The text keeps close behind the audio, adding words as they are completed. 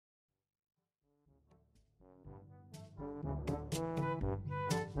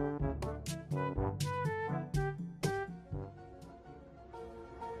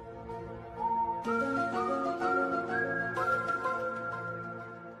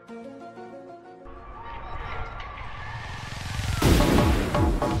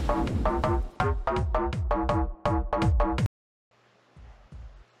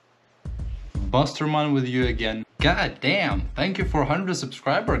Basturman with you again. God damn, thank you for 100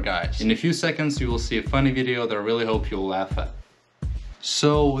 subscriber guys. In a few seconds you will see a funny video that I really hope you'll laugh at.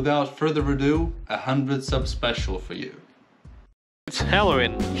 So without further ado, 100 sub special for you. It's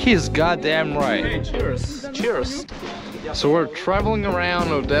Halloween. He's goddamn right. Hey, cheers. Cheers. So we're traveling around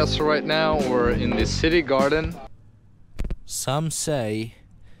Odessa right now. We're in the city garden. Some say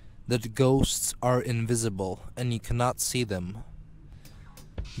that ghosts are invisible and you cannot see them.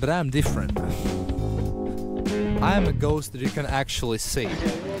 But I'm different. I am a ghost that you can actually see.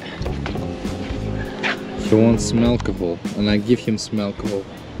 He wants alcohol, and I give him some alcohol.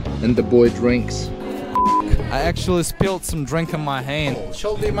 And the boy drinks. I actually spilled some drink on my hand.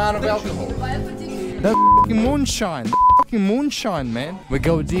 Show the amount of alcohol. That fucking moonshine. That fucking moonshine, man. We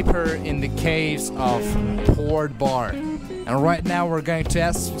go deeper in the caves of Poured Bar. And right now we're going to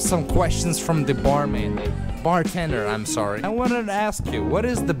ask some questions from the bartender, I'm sorry. I wanted to ask you, what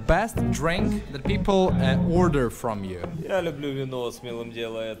is the best drink that people order from you? Я люблю вино, смелым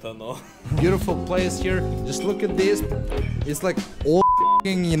делает оно. Beautiful place here. Just look at this. It's like all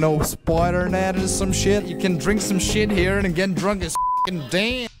you know, spider net or some shit. You can drink some shit here and get drunk as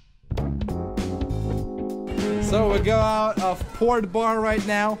damn. So we go out of Port Bar right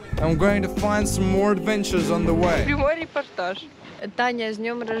now, and I'm going to find some more adventures on the way. Прямой репортаж. Таня, с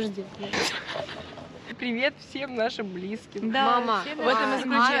днем рождения. Привет всем нашим близким. Да, мама, в этом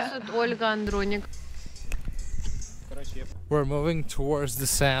исключает Ольга Андроник. We're moving towards the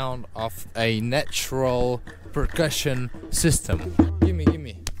sound of a natural percussion system.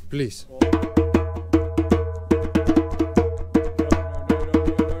 Gimme, please.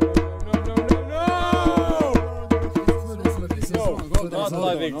 Not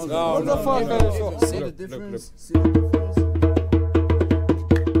loving. What the fuck? See the difference? See the difference?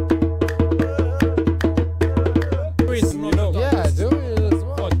 Yeah, I do it as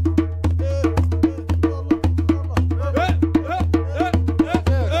well.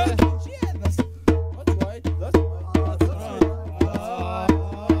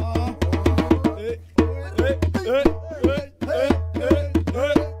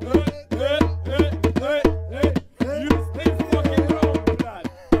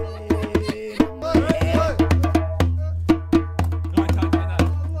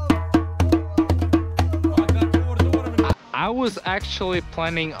 I was actually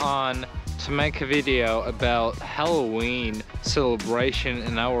planning on to make a video about Halloween celebration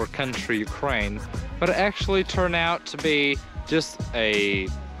in our country, Ukraine, but it actually turned out to be just a,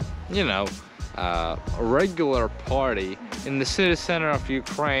 you know, a regular party in the city center of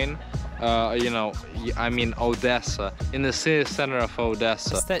Ukraine. You know, I mean Odessa, in the city center of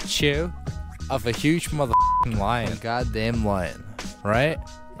Odessa. Statue of a huge motherfucking lion, goddamn lion, right?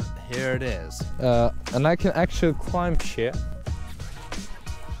 Here it is. And I can actually climb shit.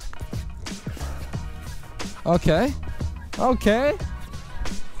 Okay.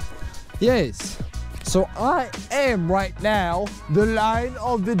 Yes. So I am right now the lion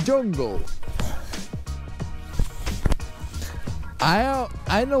of the jungle.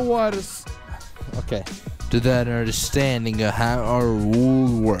 I know what is. Okay. To that understanding of how our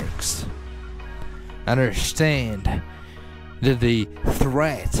world works. Understand that the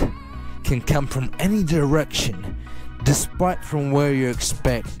threat can come from any direction, despite from where you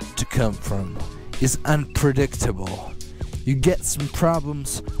expect to come from. Is unpredictable. You get some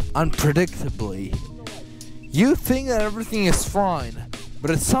problems unpredictably. You think that everything is fine,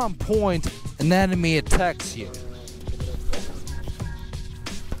 but at some point an enemy attacks you.